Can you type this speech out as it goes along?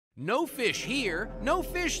No fish here, no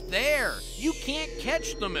fish there. You can't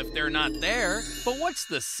catch them if they're not there. But what's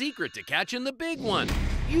the secret to catching the big one?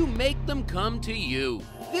 You make them come to you.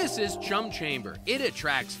 This is Chum Chamber. It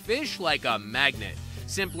attracts fish like a magnet.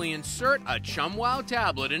 Simply insert a ChumWow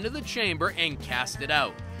tablet into the chamber and cast it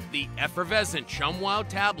out. The effervescent ChumWow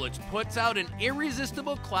tablets puts out an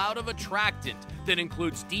irresistible cloud of attractant that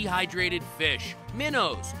includes dehydrated fish,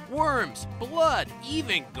 minnows, worms, blood,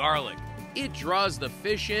 even garlic. It draws the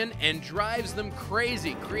fish in and drives them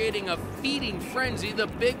crazy, creating a feeding frenzy the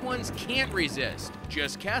big ones can't resist.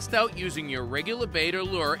 Just cast out using your regular bait or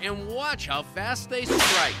lure and watch how fast they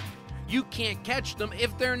strike. You can't catch them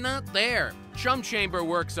if they're not there. Chum Chamber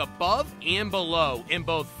works above and below in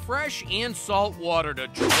both fresh and salt water to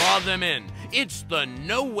draw them in. It's the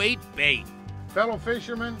no-weight bait. Fellow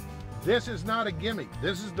fishermen, this is not a gimmick.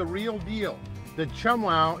 This is the real deal. The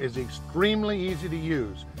ChumWow is extremely easy to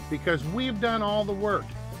use because we've done all the work.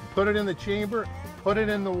 Put it in the chamber, put it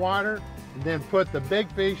in the water, and then put the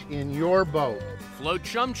big fish in your boat. Float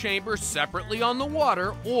Chum Chamber separately on the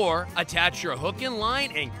water or attach your hook and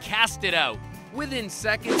line and cast it out. Within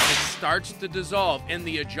seconds, it starts to dissolve and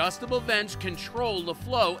the adjustable vents control the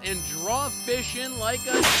flow and draw fish in like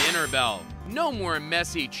a dinner bell. No more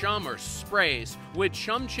messy chum or sprays. With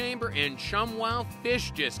Chum Chamber and ChumWow,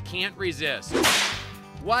 fish just can't resist.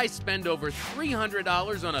 Why spend over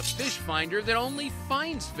 $300 on a fish finder that only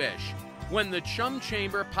finds fish when the Chum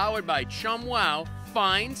Chamber powered by ChumWow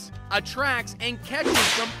finds, attracts, and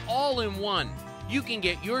catches them all in one? You can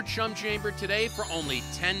get your Chum Chamber today for only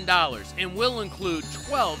 $10 and will include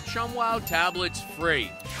 12 ChumWow tablets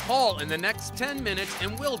free. Call in the next 10 minutes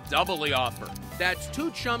and we'll double the offer. That's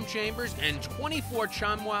 2 Chum Chambers and 24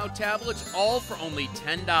 ChumWow tablets, all for only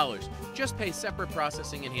 $10. Just pay separate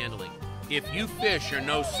processing and handling. If you fish or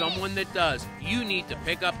know someone that does, you need to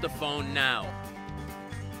pick up the phone now.